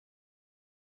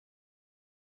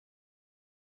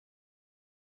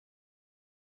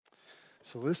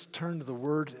So let's turn to the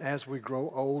Word as we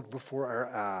grow old before our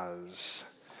eyes.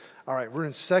 All right, we're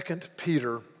in 2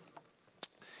 Peter,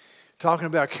 talking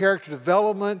about character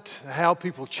development, how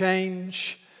people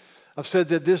change. I've said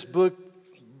that this book,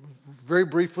 very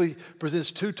briefly,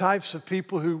 presents two types of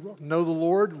people who know the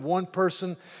Lord. One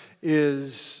person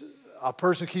is a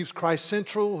person who keeps Christ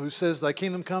central, who says, "Thy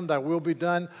kingdom come, thy will be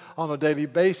done," on a daily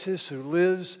basis, who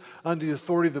lives under the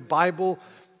authority of the Bible,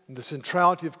 the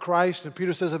centrality of Christ. And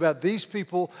Peter says about these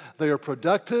people, they are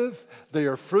productive, they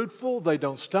are fruitful, they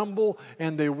don't stumble,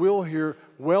 and they will hear,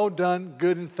 "Well done,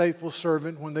 good and faithful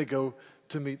servant," when they go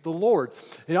to meet the Lord.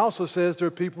 He also says there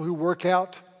are people who work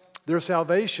out their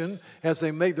salvation as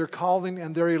they make their calling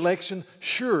and their election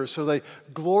sure. So they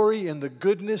glory in the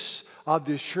goodness of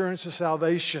the assurance of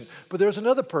salvation. But there's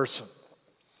another person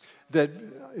that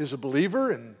is a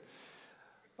believer, and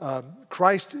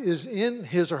Christ is in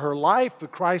his or her life,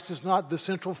 but Christ is not the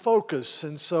central focus.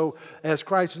 And so as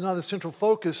Christ is not the central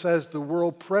focus, as the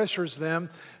world pressures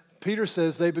them, Peter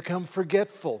says they become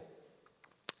forgetful.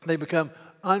 They become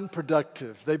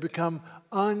unproductive. They become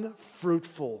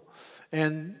unfruitful.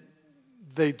 And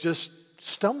they just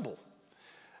stumble.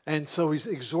 And so he's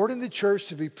exhorting the church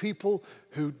to be people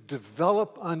who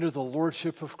develop under the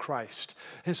lordship of Christ.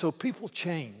 And so people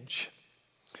change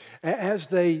as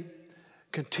they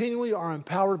continually are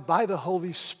empowered by the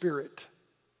Holy Spirit.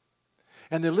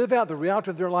 And they live out the reality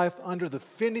of their life under the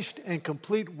finished and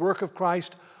complete work of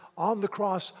Christ on the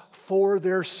cross for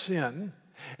their sin.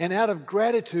 And out of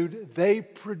gratitude, they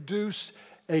produce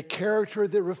a character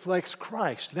that reflects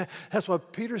Christ. That's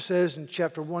what Peter says in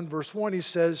chapter 1, verse 1. He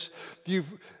says,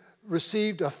 "You've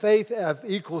received a faith of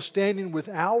equal standing with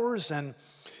ours, and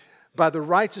by the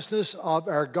righteousness of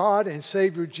our God and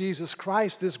Savior Jesus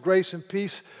Christ, this grace and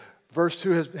peace," verse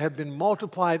 2, have been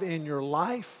multiplied in your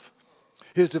life.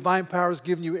 His divine power has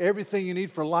given you everything you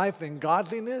need for life and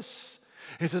godliness.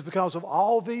 And he says, because of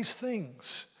all these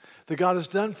things that God has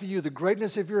done for you, the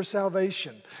greatness of your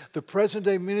salvation, the present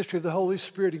day ministry of the Holy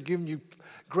Spirit and given you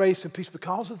grace and peace,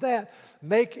 because of that,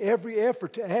 make every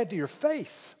effort to add to your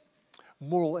faith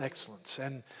moral excellence,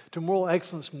 and to moral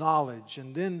excellence knowledge,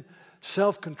 and then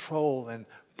self-control and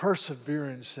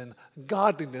perseverance and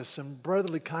godliness and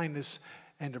brotherly kindness,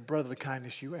 and to brotherly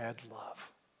kindness you add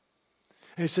love.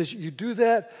 And he says you do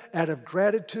that out of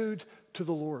gratitude to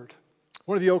the Lord.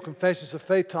 One of the old confessions of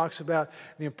faith talks about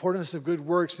the importance of good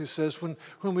works. And he says when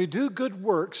we do good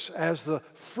works as the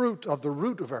fruit of the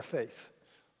root of our faith,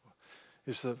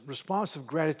 it's the response of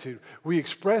gratitude. We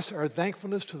express our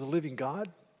thankfulness to the living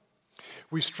God.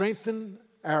 We strengthen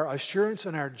our assurance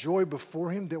and our joy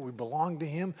before Him that we belong to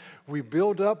Him. We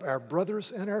build up our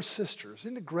brothers and our sisters.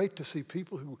 Isn't it great to see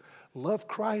people who love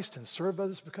Christ and serve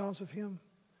others because of Him?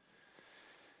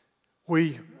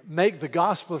 We make the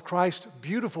gospel of Christ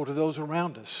beautiful to those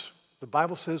around us. The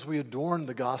Bible says we adorn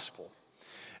the gospel.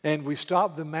 And we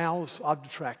stop the mouths of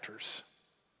detractors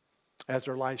as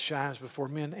their light shines before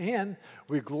men. And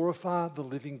we glorify the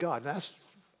living God. That's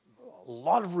a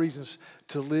lot of reasons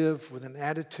to live with an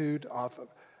attitude of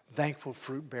thankful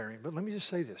fruit bearing. But let me just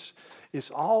say this. It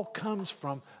all comes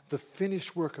from the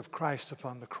finished work of Christ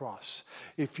upon the cross.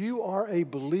 If you are a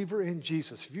believer in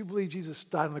Jesus, if you believe Jesus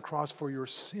died on the cross for your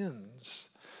sins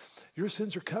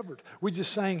are covered. We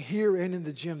just sang here and in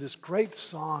the gym this great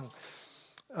song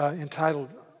entitled,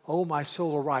 "Oh, My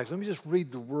Soul, Arise." Let me just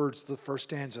read the words of the first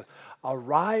stanza.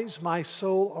 "Arise, my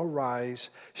soul, arise.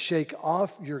 Shake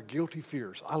off your guilty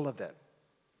fears." I love that.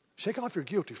 Shake off your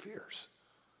guilty fears.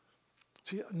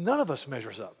 See, none of us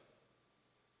measures up.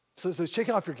 So shake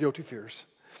off your guilty fears.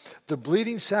 "The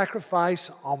bleeding sacrifice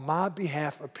on my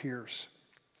behalf appears.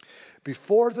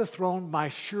 Before the throne my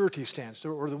surety stands,"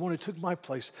 or the one who took my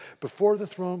place. "Before the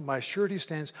throne my surety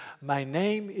stands. My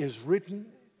name is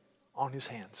written on His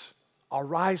hands.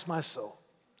 Arise, my soul."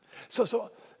 So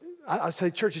I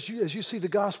say, church, as you see the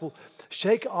gospel,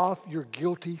 shake off your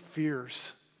guilty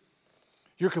fears.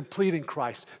 You're complete in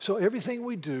Christ. So everything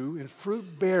we do in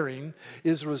fruit bearing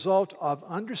is a result of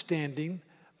understanding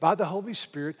by the Holy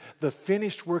Spirit the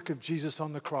finished work of Jesus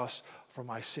on the cross for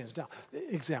my sins. Now,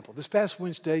 example, this past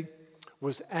Wednesday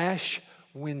was Ash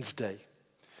Wednesday.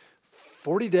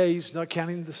 40 days, not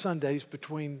counting the Sundays,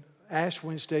 between Ash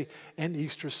Wednesday and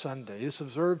Easter Sunday. It's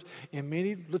observed in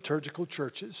many liturgical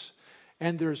churches,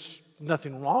 and there's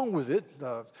nothing wrong with it.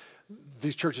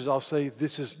 These churches all say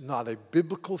this is not a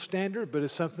biblical standard, but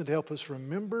it's something to help us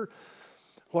remember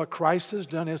what Christ has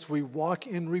done as we walk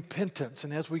in repentance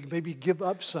and as we maybe give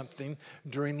up something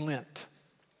during Lent.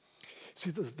 See,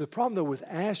 the problem, though, with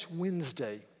Ash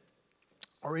Wednesday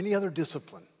or any other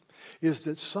discipline is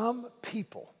that some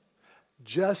people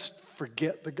just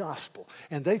forget the gospel.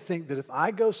 And they think that if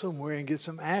I go somewhere and get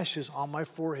some ashes on my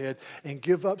forehead and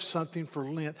give up something for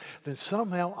Lent, then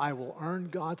somehow I will earn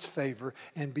God's favor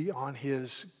and be on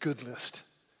his good list.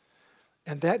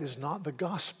 And that is not the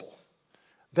gospel.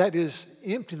 That is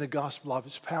emptying the gospel of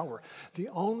its power. The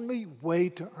only way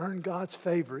to earn God's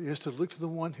favor is to look to the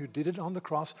one who did it on the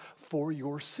cross for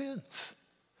your sins.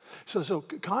 So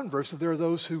conversely, there are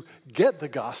those who get the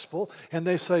gospel and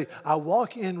they say, I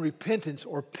walk in repentance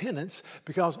or penance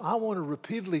because I want to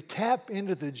repeatedly tap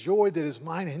into the joy that is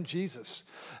mine in Jesus.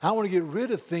 I want to get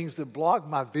rid of things that block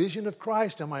my vision of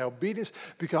Christ and my obedience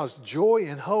because joy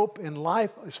and hope in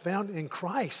life is found in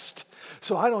Christ.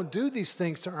 So I don't do these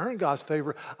things to earn God's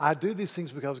favor. I do these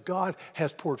things because God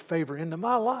has poured favor into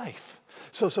my life.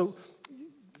 So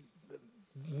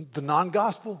the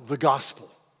non-gospel, the gospel.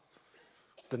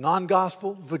 The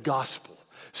non-gospel, the gospel.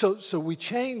 So we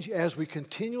change as we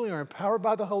continually are empowered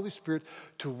by the Holy Spirit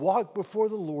to walk before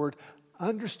the Lord,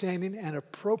 understanding and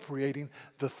appropriating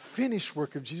the finished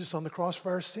work of Jesus on the cross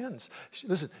for our sins.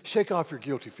 Listen, shake off your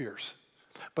guilty fears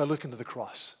by looking to the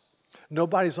cross.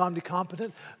 Nobody's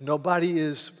omnicompetent. Nobody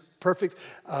is perfect.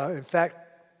 In fact,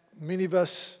 many of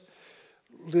us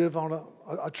live on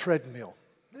a treadmill.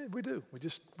 We do. We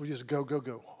just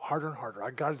go. Harder and harder.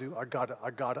 I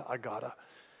gotta.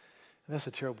 And that's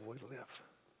a terrible way to live.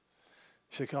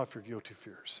 Shake off your guilty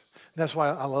fears. And that's why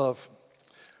I love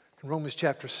in Romans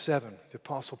chapter 7, the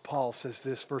Apostle Paul says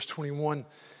this, verse 21.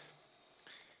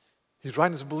 He's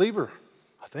writing as a believer,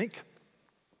 I think.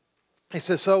 He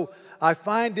says, so I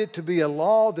find it to be a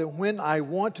law that when I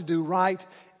want to do right,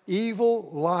 evil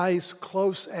lies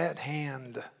close at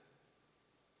hand.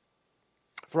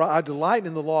 For I delight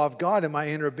in the law of God in my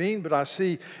inner being, but I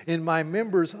see in my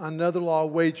members another law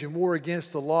waging war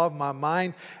against the law of my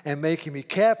mind and making me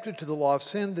captive to the law of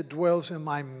sin that dwells in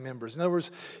my members. In other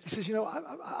words, he says,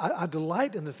 I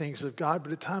delight in the things of God,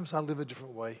 but at times I live a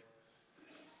different way.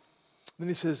 Then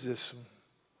he says this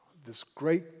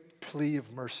great plea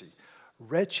of mercy.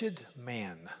 Wretched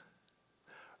man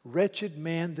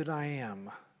that I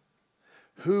am,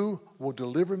 who will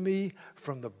deliver me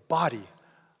from the body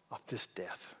of this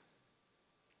death?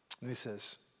 And he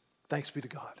says, thanks be to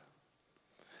God,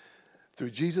 through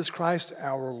Jesus Christ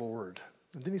our Lord.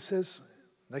 And then he says,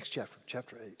 next chapter,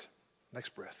 chapter 8,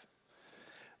 next breath.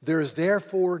 There is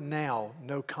therefore now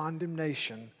no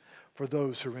condemnation for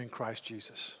those who are in Christ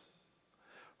Jesus.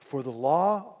 For the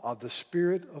law of the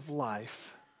Spirit of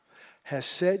life has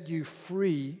set you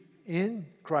free in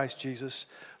Christ Jesus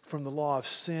from the law of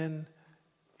sin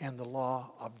and the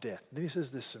law of death. Then he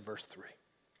says this in verse 3.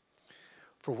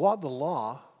 For what the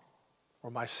law,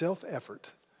 or my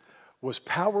self-effort, was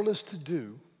powerless to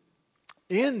do,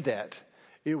 in that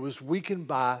it was weakened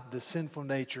by the sinful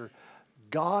nature,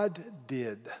 God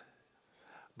did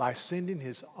by sending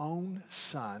his own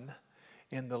Son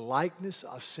in the likeness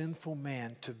of sinful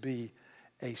man to be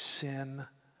a sin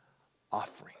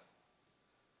offering.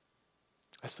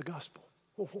 That's the gospel.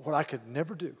 What I could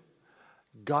never do,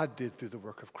 God did through the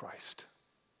work of Christ.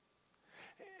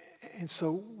 And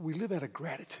so we live out of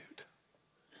gratitude.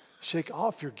 Shake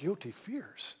off your guilty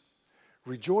fears.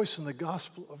 Rejoice in the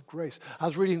gospel of grace. I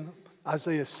was reading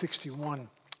Isaiah 61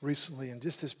 recently, and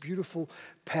just this beautiful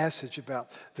passage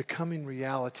about the coming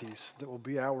realities that will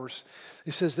be ours.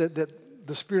 It says that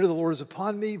the Spirit of the Lord is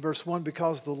upon me, verse 1,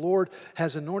 because the Lord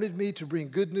has anointed me to bring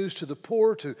good news to the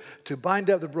poor, to bind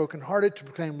up the brokenhearted, to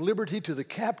proclaim liberty to the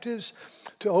captives,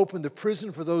 to open the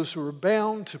prison for those who are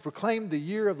bound, to proclaim the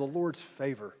year of the Lord's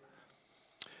favor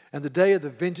and the day of the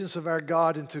vengeance of our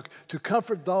God, and to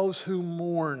comfort those who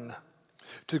mourn,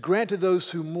 to grant to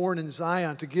those who mourn in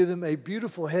Zion, to give them a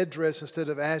beautiful headdress instead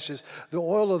of ashes, the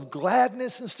oil of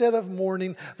gladness instead of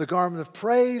mourning, the garment of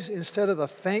praise instead of a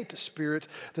faint spirit,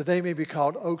 that they may be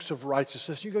called oaks of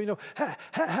righteousness. You go,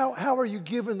 how are you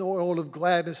given the oil of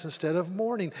gladness instead of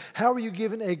mourning? How are you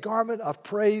given a garment of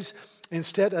praise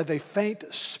instead of a faint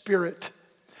spirit?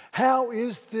 How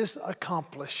is this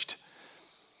accomplished?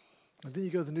 And then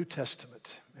you go to the New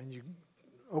Testament and you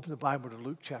open the Bible to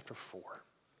Luke chapter 4.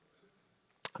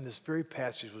 And this very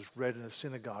passage was read in a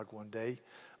synagogue one day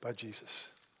by Jesus.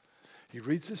 He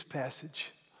reads this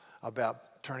passage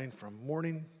about turning from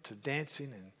mourning to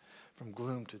dancing and from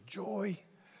gloom to joy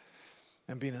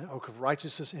and being an oak of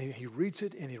righteousness. And he reads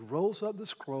it and he rolls up the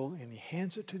scroll and he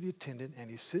hands it to the attendant and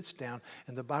he sits down.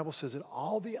 And the Bible says that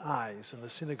all the eyes in the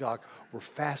synagogue were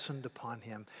fastened upon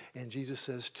him. And Jesus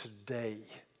says, today,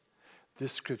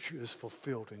 this scripture is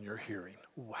fulfilled in your hearing.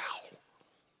 Wow.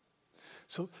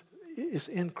 So it's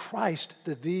in Christ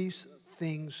that these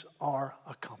things are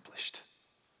accomplished.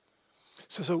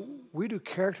 So we do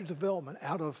character development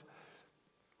out of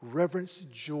reverence,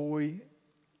 joy,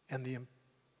 and the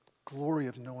glory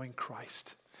of knowing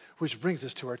Christ. Which brings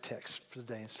us to our text for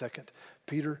today in 2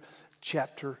 Peter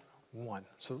chapter 1.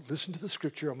 So listen to the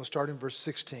scripture. I'm going to start in verse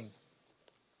 16.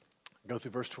 Go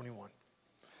through verse 21.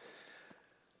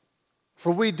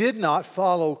 For we did not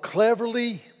follow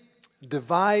cleverly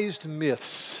devised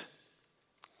myths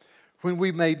when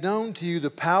we made known to you the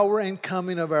power and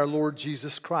coming of our Lord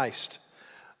Jesus Christ,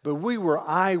 but we were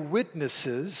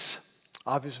eyewitnesses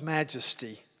of his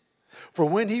majesty. For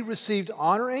when he received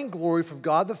honor and glory from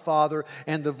God the Father,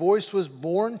 and the voice was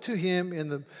borne to him in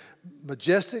the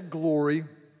majestic glory,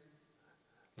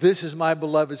 "This is my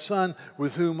beloved Son,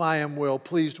 with whom I am well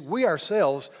pleased," we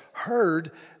ourselves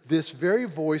heard this very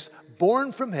voice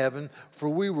borne from heaven, for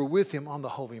we were with him on the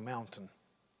holy mountain.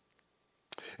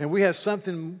 And we have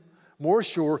something more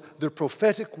sure, the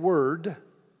prophetic word,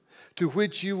 to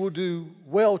which you will do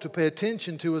well to pay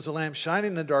attention to as a lamp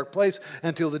shining in a dark place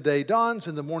until the day dawns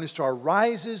and the morning star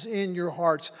rises in your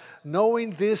hearts, knowing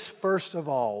this first of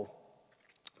all,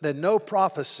 that no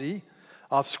prophecy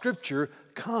of Scripture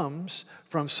comes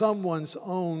from someone's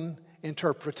own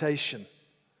interpretation.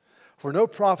 For no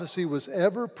prophecy was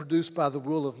ever produced by the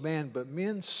will of man, but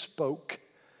men spoke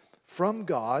from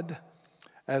God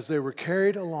as they were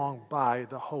carried along by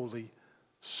the Holy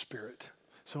Spirit.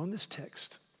 So in this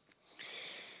text,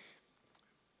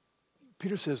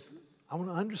 Peter says, I want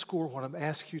to underscore what I'm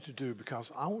asking you to do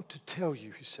because I want to tell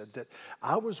you, he said, that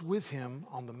I was with him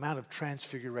on the Mount of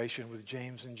Transfiguration with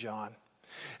James and John.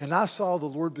 And I saw the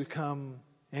Lord become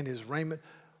in his raiment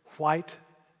white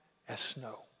as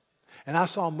snow. And I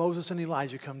saw Moses and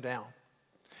Elijah come down.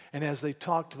 And as they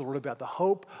talked to the Lord about the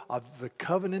hope of the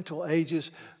covenantal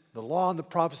ages, the law and the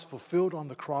prophets fulfilled on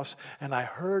the cross, and I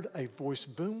heard a voice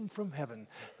boom from heaven,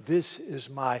 "This is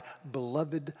my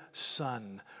beloved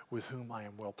Son, with whom I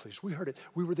am well pleased." We heard it.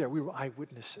 We were there. We were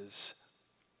eyewitnesses.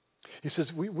 He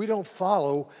says, we don't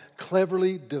follow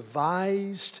cleverly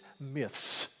devised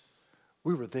myths.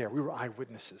 We were there. We were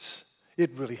eyewitnesses.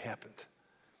 It really happened.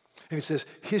 And he says,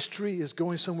 history is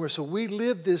going somewhere. So we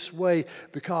live this way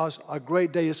because a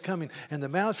great day is coming. And the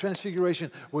Mount of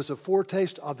Transfiguration was a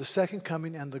foretaste of the second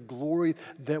coming and the glory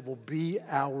that will be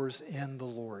ours in the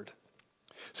Lord.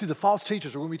 See, the false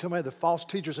teachers, we're going to be talking about the false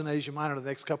teachers in Asia Minor the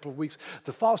next couple of weeks.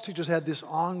 The false teachers had this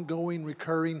ongoing,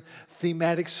 recurring,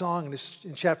 thematic song. And it's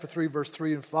in chapter 3, verse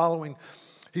 3 and following.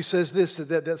 He says this,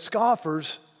 that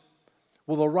scoffers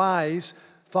will arise,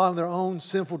 following their own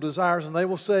sinful desires, and they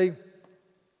will say,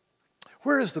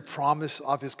 "Where is the promise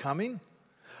of his coming?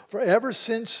 For ever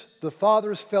since the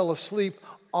fathers fell asleep,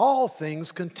 all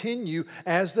things continue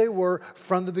as they were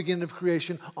from the beginning of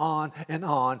creation, on and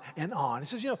on and on." He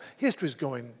says, history is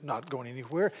not going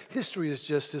anywhere. History is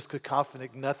just this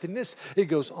cacophonic nothingness. It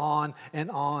goes on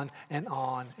and on and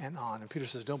on and on. And Peter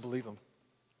says, don't believe him.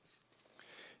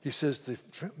 He says the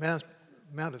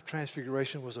Mount of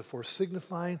Transfiguration was a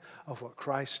foresignifying of what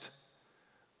Christ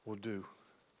will do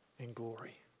in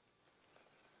glory.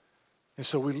 And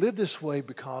so we live this way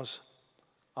because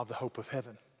of the hope of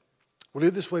heaven. We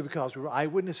live this way because we were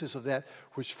eyewitnesses of that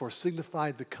which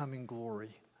foresignified the coming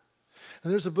glory.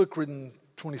 And there's a book written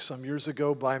 20-some years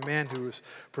ago by a man who was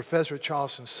professor at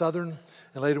Charleston Southern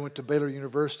and later went to Baylor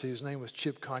University. His name was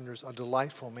Chip Conyers, a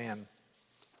delightful man.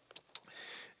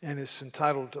 And it's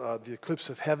entitled The Eclipse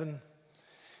of Heaven.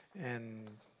 And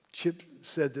Chip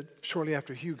said that shortly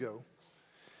after Hugo,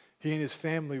 he and his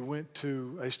family went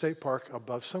to a state park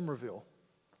above Somerville.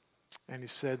 And he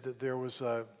said that there was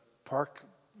a park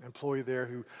employee there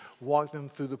who walked them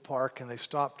through the park, and they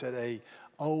stopped at a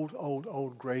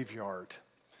old graveyard.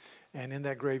 And in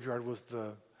that graveyard was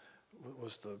the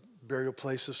burial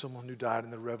place of someone who died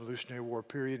in the Revolutionary War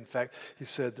period. In fact, he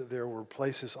said that there were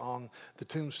places on the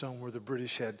tombstone where the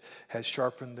British had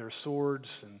sharpened their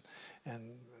swords,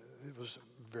 and it was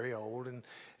very old.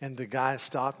 And the guy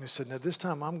stopped and he said, "Now this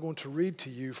time I'm going to read to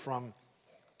you from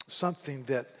something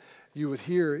that you would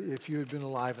hear if you had been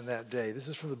alive in that day." This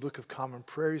is from the Book of Common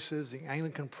Prayer. He says, the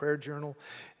Anglican Prayer Journal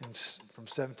from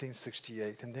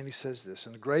 1768. And then he says this,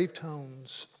 in grave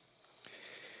tones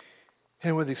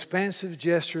and with expansive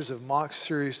gestures of mock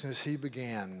seriousness, he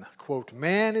began, quote,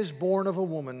 "Man is born of a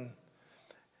woman,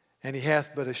 and he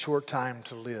hath but a short time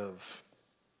to live."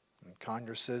 And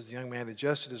Conyers says the young man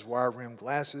adjusted his wire-rimmed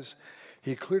glasses.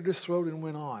 He cleared his throat and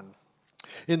went on.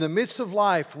 "In the midst of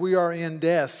life we are in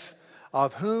death.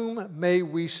 Of whom may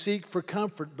we seek for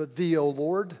comfort but thee, O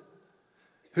Lord,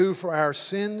 who for our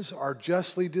sins are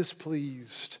justly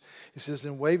displeased?" He says,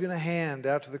 then waving a hand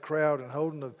out to the crowd and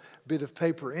holding a bit of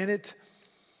paper in it,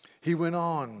 he went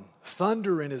on,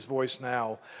 thunder in his voice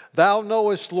now, "Thou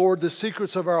knowest, Lord, the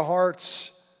secrets of our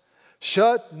hearts.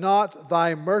 Shut not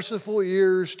thy merciful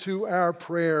ears to our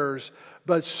prayers,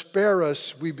 but spare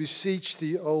us, we beseech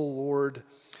thee, O Lord,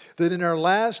 that in our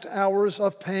last hours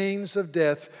of pains of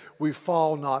death we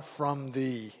fall not from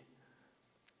thee.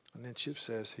 And then Chip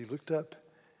says, he looked up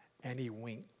and he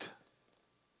winked.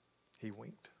 He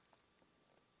winked.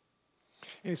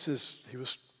 And he says, he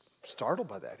was startled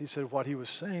by that. He said what he was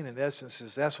saying in essence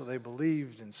is that's what they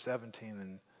believed in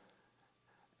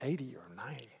 1780 or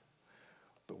 90.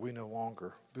 But we no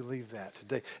longer believe that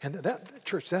today. And that,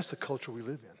 church, that's the culture we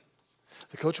live in.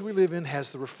 The culture we live in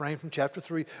has the refrain from chapter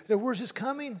 3. Where's this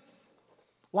coming?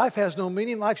 Life has no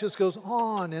meaning. Life just goes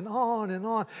on and on and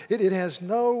on. It has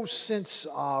no sense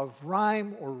of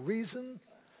rhyme or reason.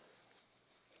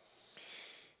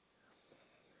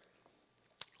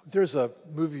 There's a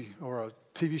movie or a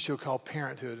TV show called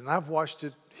Parenthood, and I've watched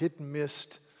it hit and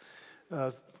missed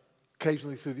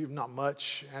occasionally not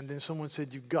much. And then someone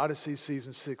said, you've got to see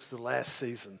season 6, the last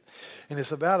season. And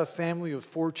it's about a family of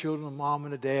 4 children, a mom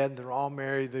and a dad, and they're all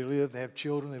married. They have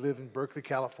children. They live in Berkeley,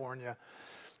 California.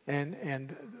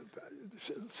 And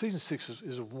season 6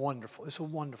 is wonderful. It's a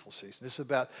wonderful season. It's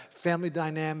about family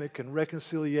dynamic and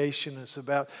reconciliation. It's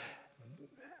about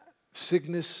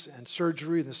sickness and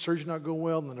surgery, and the surgery not going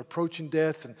well, and then approaching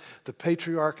death. And the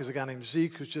patriarch is a guy named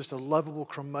Zeke, who's just a lovable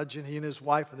curmudgeon. He and his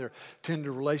wife and their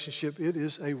tender relationship. It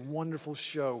is a wonderful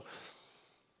show.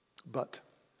 But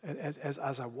as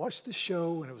I watched the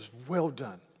show, and it was well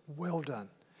done.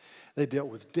 They dealt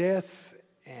with death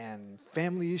and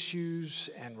family issues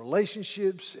and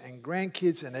relationships and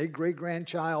grandkids and a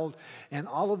great-grandchild and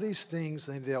all of these things.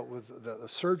 They dealt with the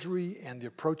surgery and the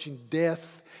approaching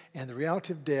death and the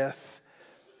reality of death.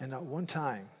 And not one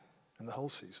time in the whole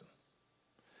season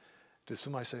did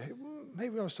somebody say, hey, maybe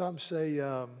we ought to stop and say,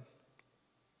 the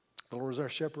Lord is our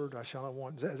shepherd, I shall not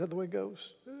want. Is that the way it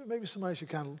goes? Maybe somebody should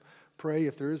kind of pray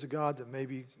if there is a God that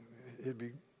maybe it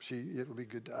would be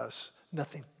good to us.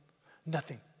 Nothing.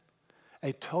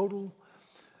 A total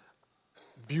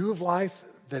view of life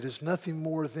that is nothing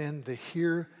more than the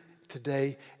here,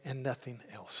 today, and nothing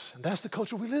else. And that's the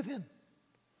culture we live in.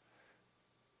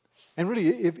 And really,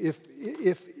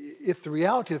 if the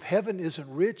reality of heaven isn't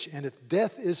rich, and if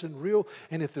death isn't real,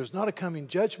 and if there's not a coming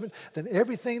judgment, then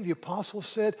everything the apostles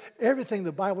said, everything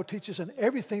the Bible teaches, and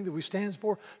everything that we stand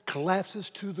for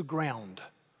collapses to the ground.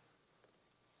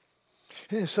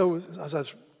 And so, as I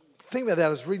was thinking about that, I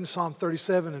was reading Psalm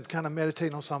 37 and kind of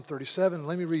meditating on Psalm 37.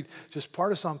 Let me read just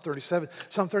part of Psalm 37.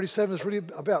 Psalm 37 is really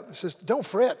about, it says, don't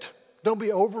fret. Don't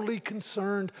be overly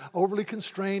concerned, overly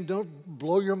constrained. Don't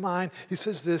blow your mind. He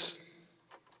says this.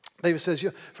 David says,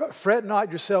 fret not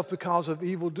yourself because of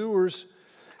evildoers.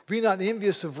 Be not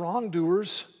envious of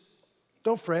wrongdoers.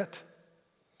 Don't fret.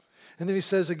 And then he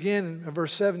says again in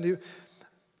verse 7,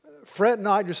 fret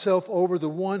not yourself over the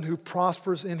one who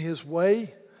prospers in his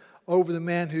way, over the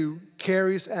man who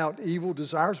carries out evil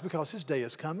desires, because his day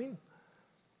is coming.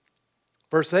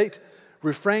 Verse 8,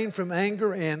 refrain from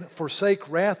anger and forsake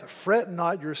wrath. Fret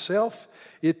not yourself.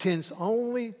 It tends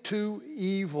only to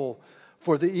evil,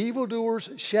 for the evildoers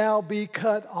shall be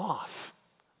cut off.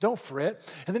 Don't fret.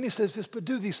 And then he says this, but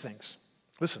do these things.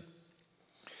 Listen.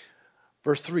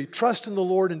 Verse 3, trust in the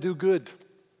Lord and do good.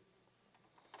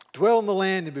 Dwell in the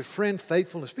land and befriend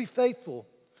faithfulness. Be faithful.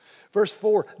 Verse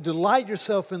 4, delight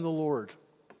yourself in the Lord.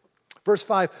 Verse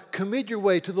 5, commit your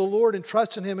way to the Lord and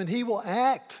trust in Him, and He will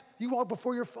act. You walk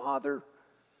before your Father.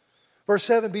 Verse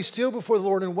 7, be still before the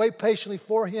Lord and wait patiently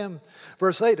for Him.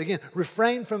 Verse 8, again,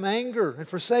 refrain from anger and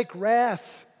forsake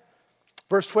wrath.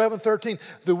 Verse 12 and 13,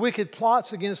 the wicked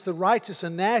plots against the righteous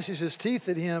and gnashes his teeth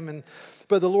at him.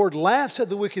 But the Lord laughs at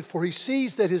the wicked, for He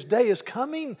sees that his day is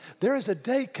coming. There is a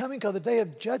day coming called the day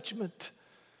of judgment.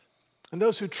 And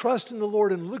those who trust in the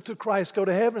Lord and look to Christ go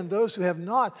to heaven, and those who have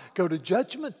not go to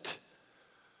judgment.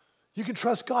 You can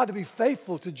trust God to be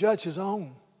faithful to judge His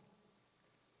own.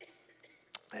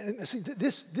 And see,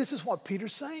 this is what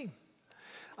Peter's saying.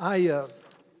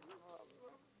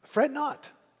 Fret not.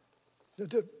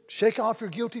 To shake off your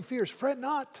guilty fears. Fret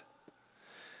not.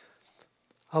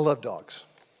 I love dogs.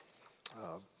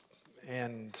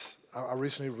 And I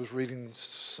recently was reading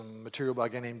some material by a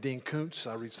guy named Dean Koontz.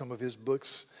 I read some of his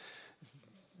books.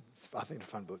 I think they're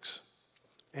fun books.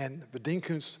 But Dean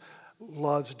Koontz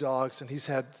loves dogs, and he's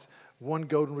had one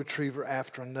golden retriever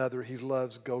after another. He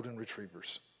loves golden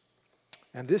retrievers.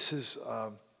 And this is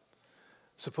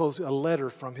supposedly a letter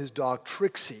from his dog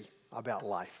Trixie about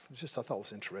life. I thought it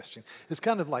was interesting. It's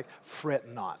kind of like fret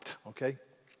not, okay?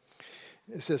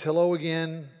 It says, hello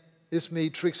again. It's me,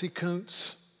 Trixie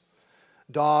Koontz,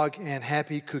 dog and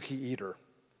happy cookie eater.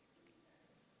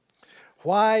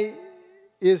 Why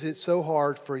is it so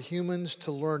hard for humans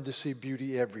to learn to see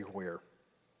beauty everywhere?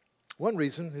 One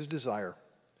reason is desire.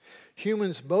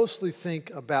 Humans mostly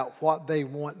think about what they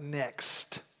want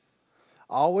next.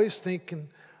 Always thinking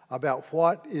about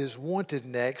what is wanted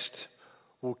next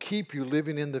will keep you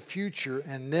living in the future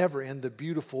and never in the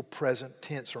beautiful present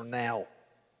tense or now.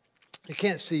 You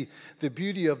can't see the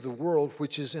beauty of the world,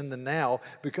 which is in the now,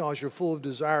 because you're full of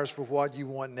desires for what you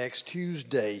want next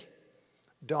Tuesday.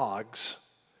 Dogs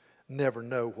never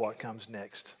know what comes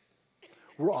next.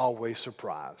 We're always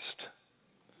surprised.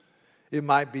 It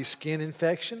might be skin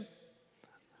infection.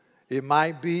 It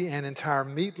might be an entire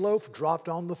meatloaf dropped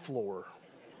on the floor.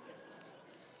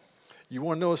 You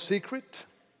want to know a secret?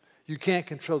 You can't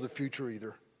control the future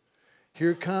either.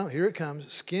 Here it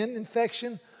comes, skin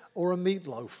infection or a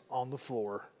meatloaf on the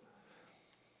floor.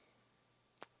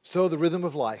 So the rhythm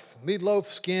of life. Meatloaf,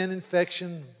 skin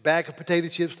infection, bag of potato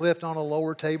chips left on a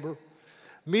lower table.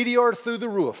 Meteor through the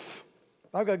roof.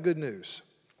 I've got good news.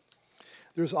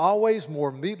 There's always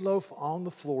more meatloaf on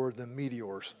the floor than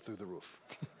meteors through the roof.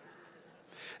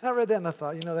 And I read that and I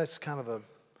thought, that's kind of a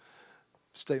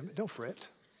statement. Don't fret.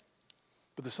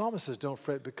 But the psalmist says, don't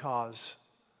fret because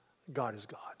God is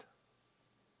God.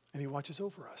 And he watches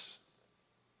over us.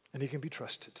 And he can be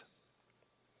trusted.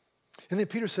 And then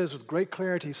Peter says with great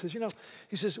clarity, he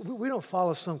says, we don't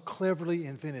follow some cleverly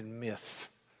invented myth.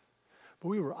 But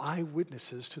we were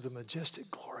eyewitnesses to the majestic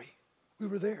glory. We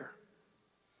were there.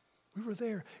 We were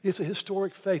there. It's a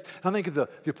historic faith. I think of the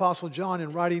Apostle John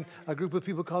in writing a group of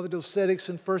people called the Docetics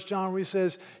in 1 John where he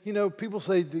says, people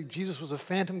say that Jesus was a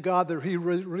phantom God, that he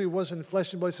really wasn't in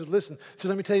flesh and blood. He said, listen,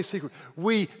 let me tell you a secret.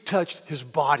 We touched his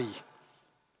body.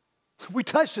 We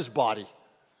touched his body.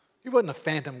 He wasn't a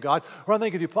phantom God. Or I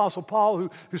think of the Apostle Paul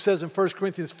who says in 1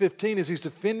 Corinthians 15 as he's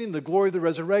defending the glory of the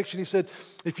resurrection, he said,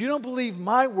 if you don't believe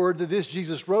my word that this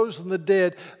Jesus rose from the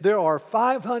dead, there are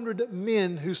 500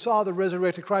 men who saw the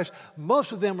resurrected Christ.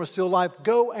 Most of them are still alive.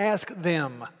 Go ask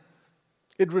them.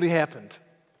 It really happened.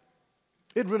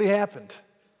 It really happened.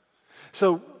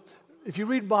 So if you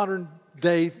read modern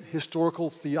day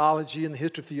historical theology and the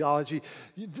history of theology,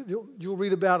 you'll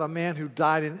read about a man who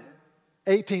died in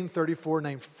 1834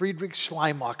 named Friedrich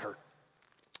Schleiermacher.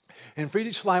 And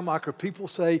Friedrich Schleiermacher, people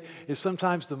say, is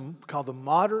sometimes called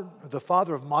the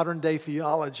father of modern day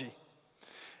theology.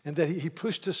 And that he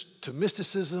pushed us to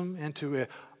mysticism and to a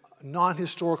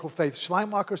non-historical faith.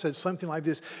 Schleiermacher said something like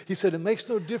this. He said, it makes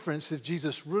no difference if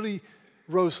Jesus really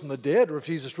rose from the dead or if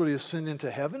Jesus really ascended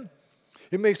into heaven.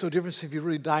 It makes no difference if you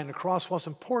really die on the cross. What's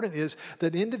important is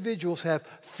that individuals have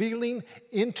feeling,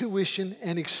 intuition,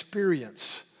 and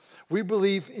experience. We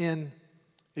believe in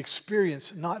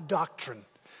experience, not doctrine.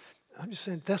 I'm just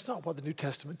saying that's not what the New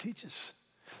Testament teaches.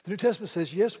 The New Testament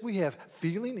says, yes, we have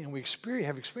feeling and we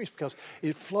have experience because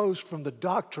it flows from the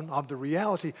doctrine of the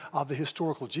reality of the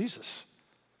historical Jesus.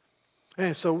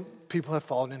 And so people have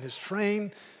fallen in his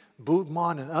train,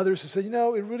 Bultmann and others, who said, it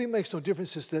really makes no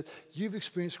difference. It's that you've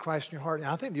experienced Christ in your heart. And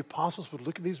I think the apostles would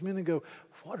look at these men and go,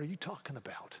 what are you talking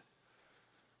about?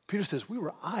 Peter says, we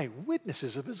were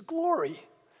eyewitnesses of his glory.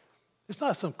 It's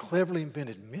not some cleverly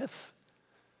invented myth.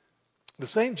 The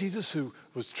same Jesus who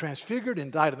was transfigured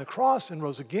and died on the cross and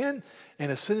rose again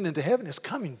and ascended into heaven is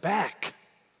coming back.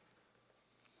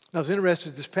 And I was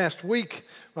interested this past week.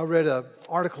 I read an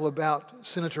article about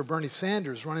Senator Bernie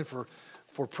Sanders running for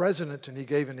president, and he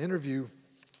gave an interview.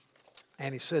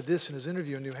 And he said this in his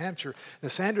interview in New Hampshire. Now,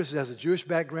 Sanders has a Jewish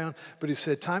background, but he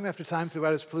said time after time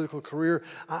throughout his political career,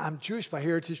 I'm Jewish by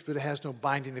heritage, but it has no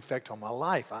binding effect on my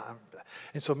life.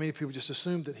 And so many people just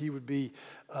assumed that he would be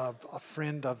a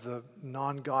friend of the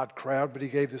non-God crowd, but he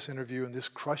gave this interview, and this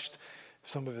crushed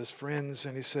some of his friends.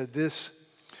 And he said this.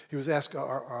 He was asked at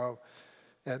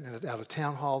a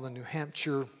town hall in New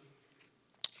Hampshire,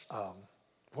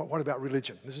 what about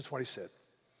religion? This is what he said.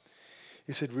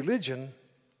 He said, religion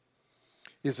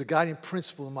is the guiding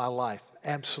principle in my life.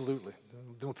 Absolutely.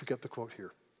 Then we'll pick up the quote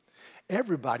here.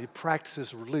 Everybody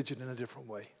practices religion in a different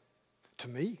way. To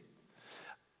me,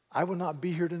 I would not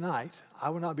be here tonight. I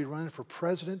would not be running for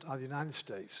president of the United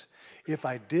States if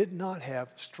I did not have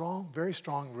strong, very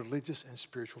strong religious and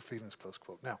spiritual feelings, close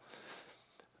quote. Now,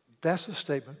 that's the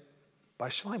statement by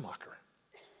Schleiermacher.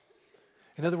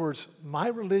 In other words, my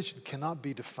religion cannot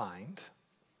be defined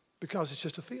because it's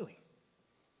just a feeling.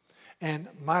 And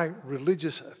my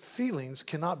religious feelings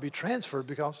cannot be transferred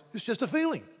because it's just a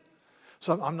feeling.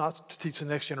 So I'm not to teach the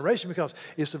next generation because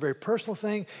it's a very personal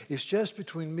thing. It's just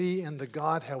between me and the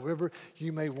God, however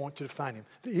you may want to define him.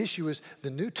 The issue is the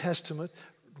New Testament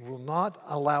will not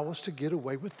allow us to get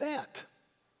away with that.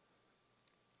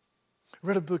 I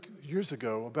read a book years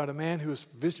ago about a man who was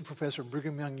a visiting professor at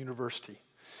Brigham Young University.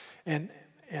 And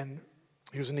And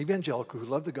he was an evangelical who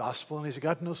loved the gospel, and as he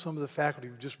got to know some of the faculty,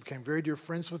 he just became very dear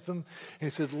friends with them. And he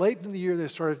said late in the year they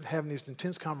started having these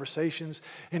intense conversations,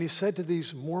 and he said to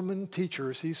these Mormon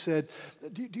teachers, he said,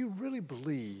 do you really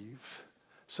believe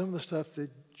some of the stuff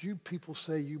that you people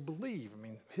say you believe? I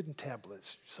mean, hidden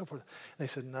tablets, so forth. And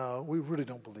they said, no, we really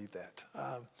don't believe that.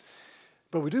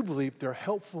 But we do believe there are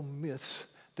helpful myths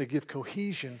that give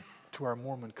cohesion to our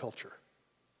Mormon culture.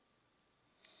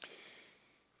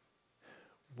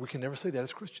 We can never say that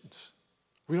as Christians.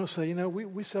 We don't say,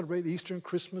 we celebrate Easter and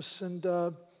Christmas and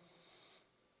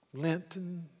Lent,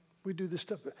 and we do this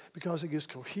stuff because it gives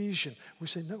cohesion. We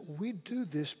say, no, we do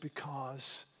this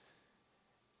because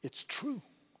it's true.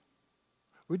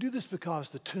 We do this because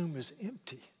the tomb is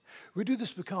empty. We do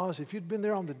this because if you'd been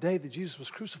there on the day that Jesus was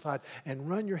crucified and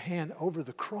run your hand over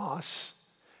the cross,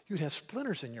 you'd have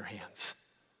splinters in your hands.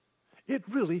 It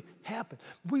really happened.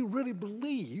 We really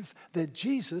believe that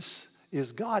Jesus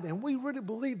is God, and we really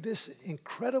believe this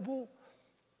incredible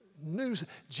news.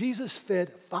 Jesus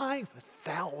fed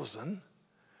 5,000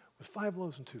 with 5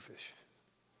 loaves and 2 fish.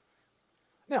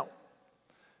 Now,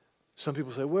 some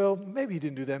people say, well, maybe he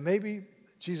didn't do that. Maybe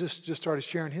Jesus just started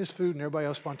sharing his food, and everybody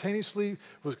else spontaneously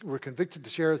were convicted to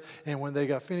share it. And when they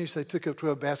got finished, they took up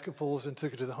 12 basketfuls and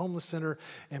took it to the homeless center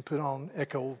and put on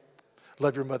Echo,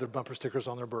 Love Your Mother bumper stickers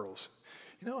on their burros.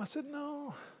 I said,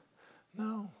 no.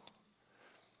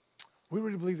 We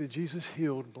really believe that Jesus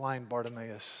healed blind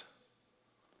Bartimaeus.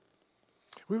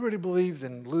 We really believe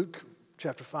in Luke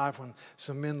chapter 5 when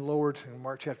some men lowered, in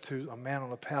Mark chapter 2, a man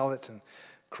on a pallet, and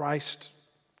Christ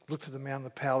looked at the man on the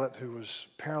pallet who was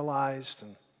paralyzed,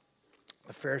 and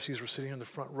the Pharisees were sitting in the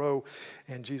front row,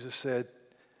 and Jesus said,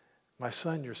 my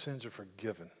son, your sins are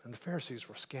forgiven. And the Pharisees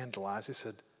were scandalized. They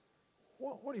said,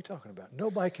 what are you talking about?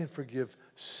 Nobody can forgive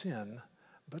sin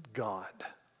but God.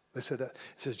 They said that. It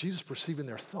says Jesus, perceiving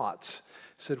their thoughts,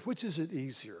 said, which is it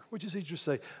easier? Which is easier to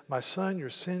say, my son, your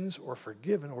sins are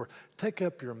forgiven, or take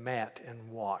up your mat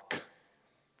and walk?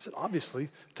 He said, obviously,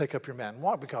 take up your mat and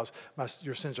walk because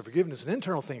your sins are forgiven. It's an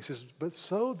internal thing. He says, but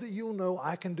so that you'll know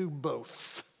I can do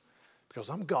both because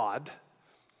I'm God,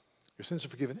 your sins are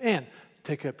forgiven, and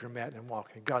take up your mat and walk.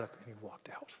 And he got up and he walked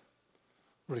out.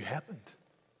 It really happened.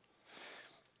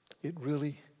 It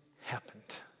really happened.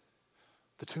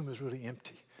 The tomb is really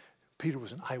empty. Peter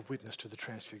was an eyewitness to the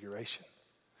transfiguration.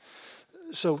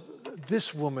 So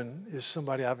this woman is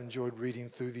somebody I've enjoyed reading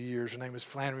through the years. Her name is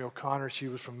Flannery O'Connor. She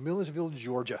was from Millersville,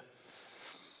 Georgia.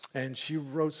 And she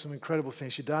wrote some incredible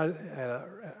things. She died at an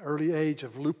early age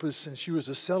of lupus, and she was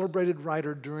a celebrated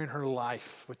writer during her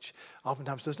life, which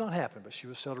oftentimes does not happen, but she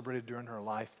was celebrated during her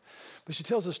life. But she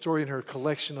tells a story in her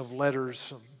collection of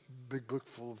letters, big book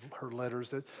full of her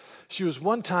letters, that she was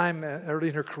one time early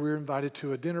in her career invited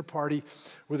to a dinner party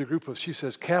with a group of, she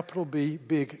says, capital B,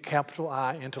 big, capital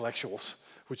I intellectuals,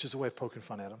 which is a way of poking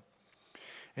fun at them.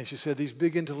 And she said these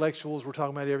big intellectuals were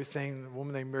talking about everything. A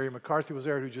woman named Mary McCarthy was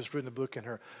there who just written a book, and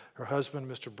her husband,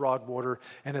 Mr. Broadwater.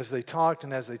 And as they talked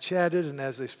and as they chatted and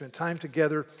as they spent time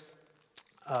together,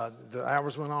 the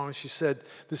hours went on, and she said,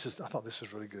 I thought this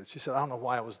was really good. She said, I don't know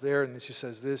why I was there. And then she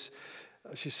says this.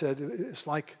 She said, it's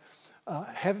like,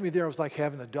 having me there was like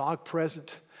having a dog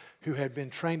present who had been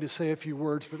trained to say a few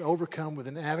words, but overcome with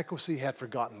inadequacy had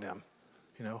forgotten them.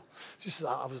 She said,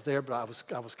 I was there, but I was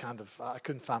I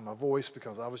couldn't find my voice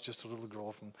because I was just a little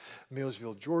girl from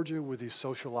Millersville, Georgia, with these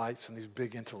socialites and these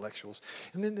big intellectuals.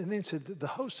 And then said the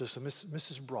hostess,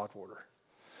 Mrs. Broadwater,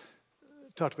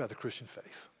 talked about the Christian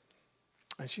faith.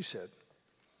 And she said,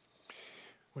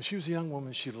 when she was a young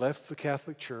woman, she left the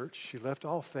Catholic Church, she left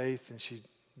all faith, and she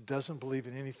doesn't believe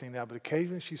in anything now. But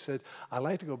occasionally she said, I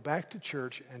like to go back to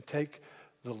church and take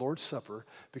the Lord's Supper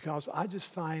because I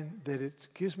just find that it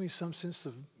gives me some sense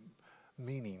of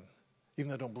meaning, even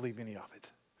though I don't believe any of it.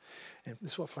 And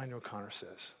this is what Flannery O'Connor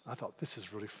says. I thought, this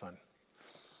is really fun.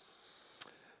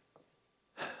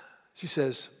 She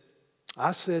says,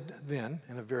 I said then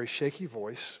in a very shaky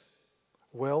voice,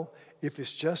 well, if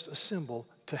it's just a symbol,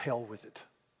 to hell with it.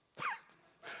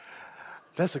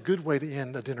 That's a good way to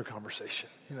end a dinner conversation,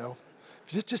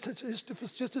 If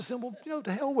it's just a symbol,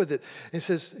 to hell with it. And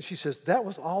she says, that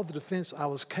was all the defense I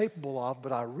was capable of,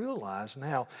 but I realize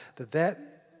now that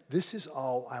this is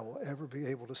all I will ever be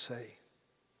able to say.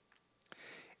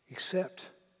 Except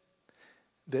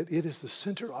that it is the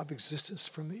center of existence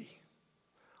for me.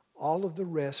 All of the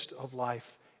rest of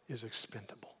life is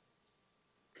expendable.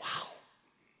 Wow.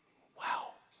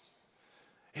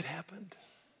 It happened.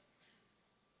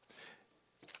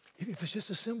 If it's just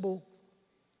a symbol,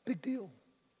 big deal.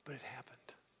 But it happened.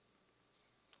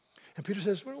 And Peter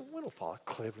says, we don't follow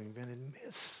cleverly invented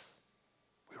myths.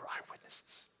 We were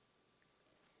eyewitnesses.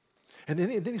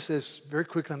 And then he says, very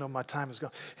quickly, I know my time is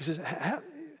gone. He says,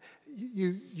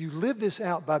 you live this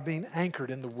out by being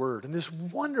anchored in the Word. And this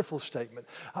wonderful statement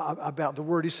about the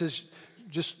Word, he says,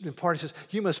 just in part, he says,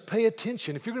 you must pay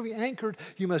attention. If you're going to be anchored,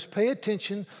 you must pay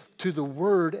attention to the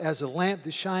Word as a lamp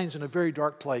that shines in a very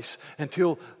dark place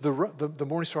until the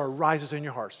morning star rises in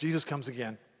your hearts. Jesus comes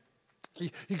again.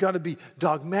 You got to be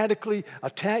dogmatically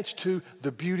attached to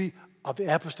the beauty of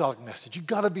the apostolic message. You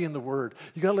got to be in the Word.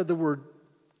 You got to let the Word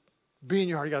be in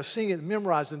your heart. You got to sing it,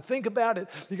 memorize it, and think about it.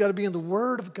 You got to be in the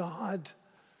Word of God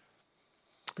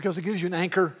because it gives you an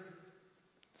anchor.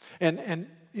 And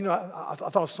you know, I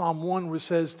thought of Psalm 1 where it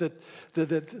says that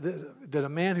a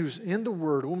man who's in the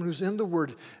Word, a woman who's in the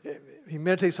Word, he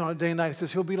meditates on it day and night. He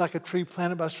says he'll be like a tree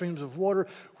planted by streams of water,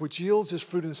 which yields his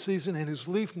fruit in season and whose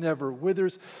leaf never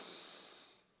withers.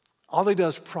 All he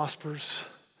does prospers.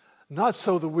 Not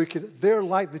so the wicked. They're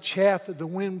like the chaff that the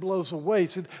wind blows away.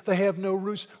 So they have no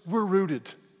roots. We're rooted.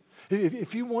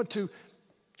 If you want to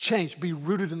change, be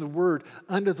rooted in the Word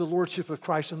under the lordship of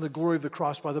Christ and the glory of the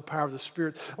cross by the power of the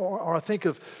Spirit. Or I think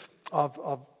of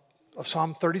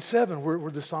Psalm 37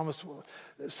 where the psalmist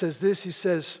says this. He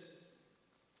says,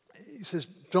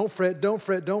 don't fret, don't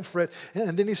fret, don't fret.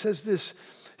 And then he says this.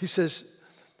 He says,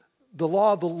 the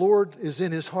law of the Lord is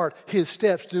in his heart. His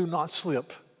steps do not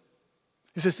slip.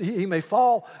 He says he may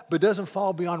fall, but doesn't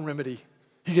fall beyond remedy.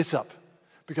 He gets up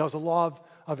because the law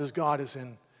of his God is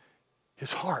in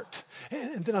his heart.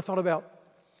 And then I thought about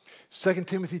 2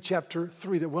 Timothy chapter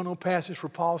 3, that well-known passage where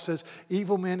Paul says,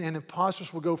 evil men and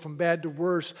impostors will go from bad to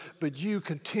worse, but you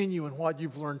continue in what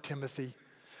you've learned, Timothy.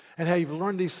 And how you've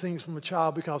learned these things from a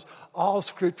child, because all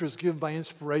Scripture is given by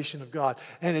inspiration of God,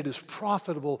 and it is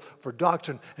profitable for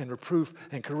doctrine and reproof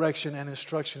and correction and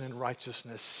instruction in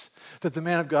righteousness, that the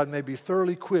man of God may be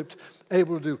thoroughly equipped,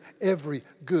 able to do every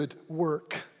good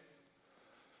work.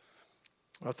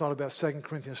 I thought about 2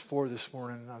 Corinthians 4 this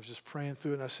morning, and I was just praying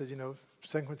through it, and I said, 2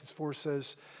 Corinthians 4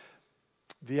 says,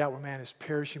 the outward man is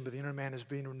perishing, but the inner man is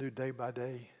being renewed day by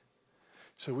day.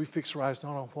 So we fix our eyes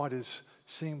not on what is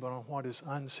seen, but on what is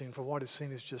unseen. For what is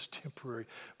seen is just temporary,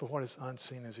 but what is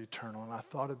unseen is eternal. And I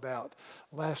thought about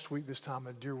last week, this time,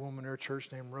 a dear woman in our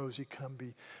church named Rosie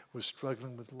Cumby was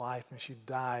struggling with life, and she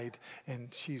died.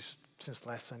 And since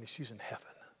last Sunday, she's in heaven.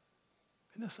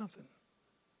 Isn't that something?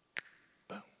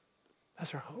 Boom.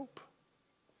 That's her hope.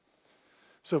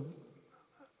 So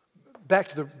back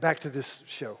to this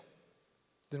show.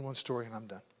 Then one story, and I'm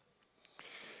done.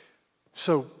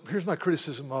 So here's my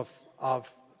criticism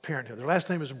of parenthood. Their last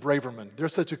name is Braverman. They're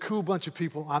such a cool bunch of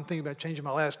people. I'm thinking about changing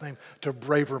my last name to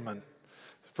Braverman.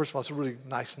 First of all, it's a really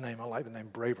nice name. I like the name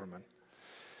Braverman.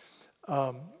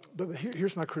 But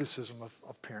here's my criticism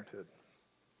of parenthood.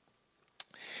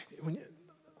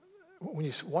 When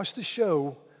you watch the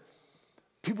show,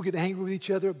 people get angry with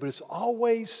each other, but it's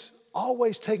always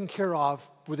taken care of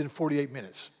within 48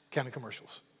 minutes, counting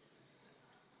commercials.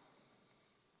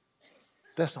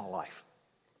 That's not life.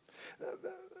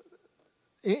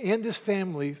 In this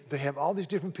family, they have all these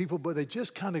different people, but they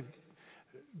just kind of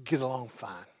get along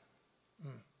fine.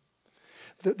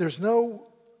 There's no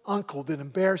uncle that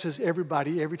embarrasses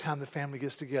everybody every time the family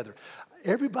gets together.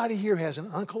 Everybody here has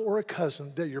an uncle or a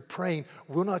cousin that you're praying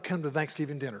will not come to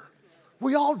Thanksgiving dinner.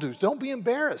 We all do. Don't be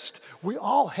embarrassed. We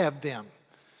all have them.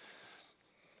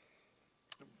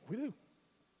 We do.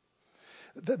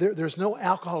 There's no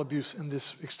alcohol abuse in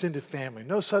this extended family.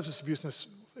 No substance abuse in this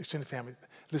extended family.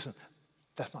 Listen,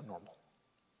 that's not normal.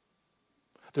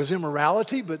 There's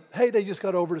immorality, but hey, they just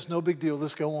got over it. It's no big deal.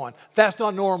 Let's go on. That's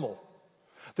not normal.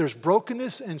 There's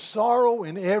brokenness and sorrow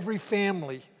in every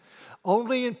family.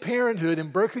 Only in Parenthood in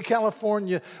Berkeley,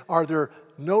 California, are there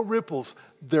no ripples.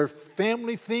 Their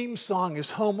family theme song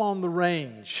is Home on the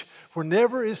Range, where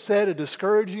never is said a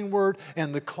discouraging word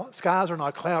and the skies are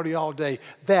not cloudy all day.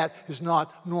 That is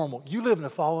not normal. You live in a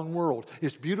fallen world.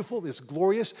 It's beautiful. It's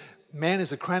glorious. Man is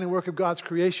the crowning work of God's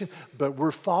creation, but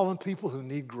we're fallen people who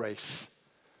need grace.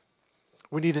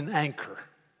 We need an anchor.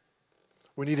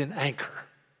 We need an anchor.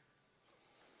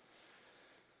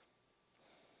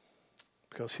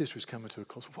 Because history's coming to a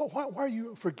close. Why are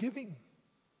you forgiving?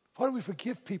 Why do we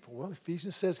forgive people? Well,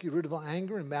 Ephesians says get rid of all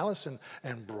anger and malice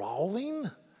and brawling.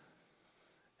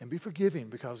 And be forgiving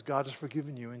because God has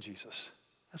forgiven you in Jesus.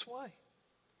 That's why.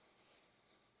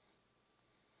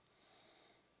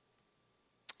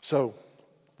 So,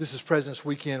 this is President's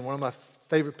Weekend. One of my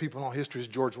favorite people in all history is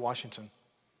George Washington.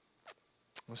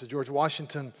 I said George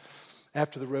Washington,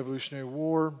 after the Revolutionary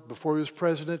War, before he was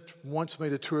president, once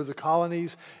made a tour of the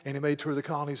colonies, and he made a tour of the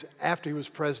colonies after he was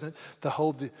president to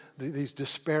hold these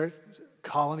disparate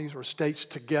colonies or states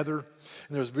together.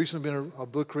 And there's recently been a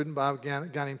book written by a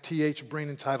guy named T.H. Breen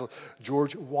entitled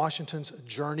George Washington's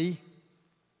Journey.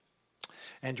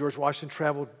 And George Washington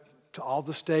traveled to all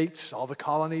the states, all the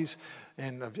colonies,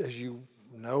 and as you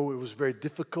know, it was very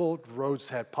difficult. Roads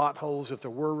had potholes. If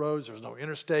there were roads, there was no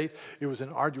interstate. It was an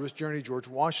arduous journey. George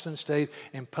Washington stayed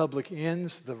in public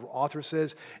inns, the author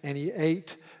says, and he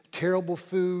ate terrible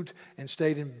food and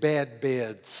stayed in bad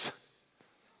beds.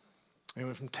 He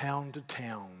went from town to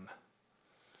town.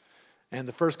 And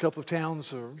the first couple of towns,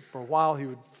 for a while, he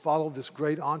would follow this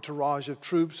great entourage of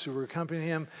troops who were accompanying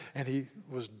him, and he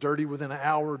was dirty within an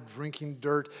hour, drinking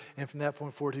dirt, and from that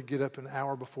point forward, he'd get up an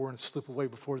hour before and slip away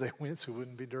before they went so he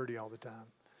wouldn't be dirty all the time.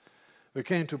 We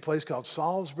came to a place called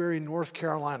Salisbury, North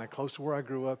Carolina, close to where I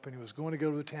grew up, and he was going to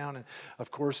go to the town, and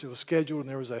of course, it was scheduled, and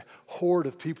there was a horde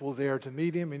of people there to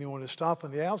meet him, and he wanted to stop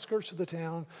on the outskirts of the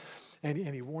town. And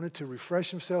he wanted to refresh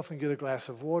himself and get a glass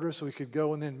of water so he could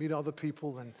go and then meet all the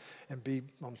people and be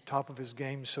on top of his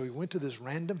game. So he went to this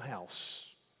random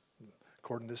house,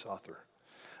 according to this author,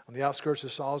 on the outskirts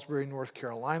of Salisbury, North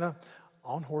Carolina.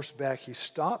 On horseback, he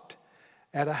stopped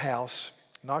at a house,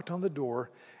 knocked on the door,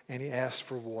 and he asked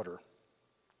for water.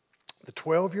 The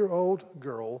 12-year-old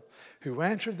girl who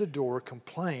answered the door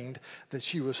complained that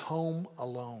she was home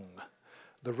alone.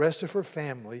 The rest of her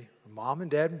family, mom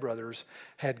and dad and brothers,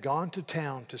 had gone to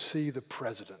town to see the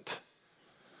president.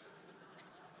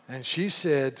 And she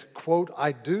said, quote,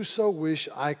 "I do so wish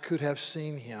I could have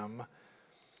seen him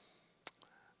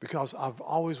because I've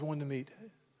always wanted to meet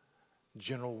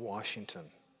General Washington."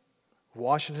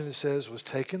 Washington, it says, was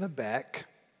taken aback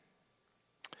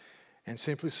and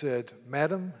simply said,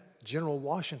 "Madam, General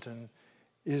Washington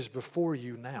is before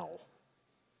you now."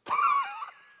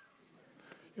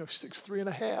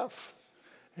 6'3½",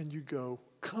 and you go,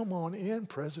 "Come on in,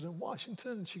 President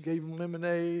Washington." And she gave him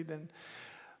lemonade, and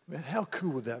man, how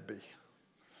cool would that be?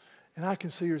 And I can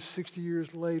see her 60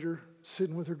 years later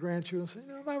sitting with her grandchildren saying,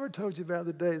 "Have I ever told you about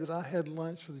the day that I had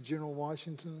lunch with General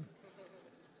Washington?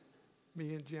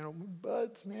 Me and General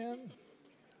buds, man."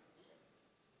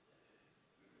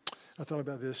 I thought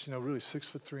about this, really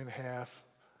 6'3½",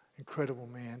 incredible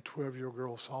man, 12-year-old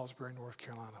girl, Salisbury, North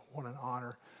Carolina. What an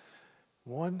honor.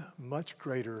 One much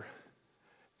greater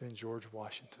than George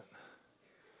Washington,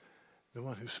 the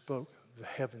one who spoke the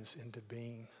heavens into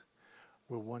being,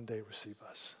 will one day receive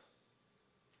us.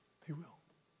 He will.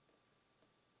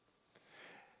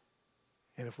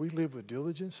 And if we live with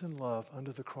diligence and love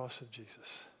under the cross of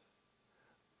Jesus,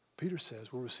 Peter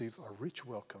says we'll receive a rich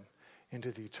welcome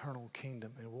into the eternal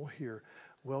kingdom, and we'll hear,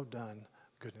 "Well done,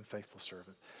 good and faithful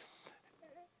servant."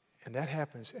 And that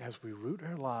happens as we root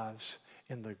our lives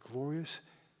in the glorious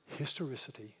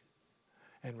historicity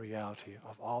and reality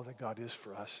of all that God is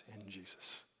for us in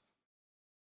Jesus.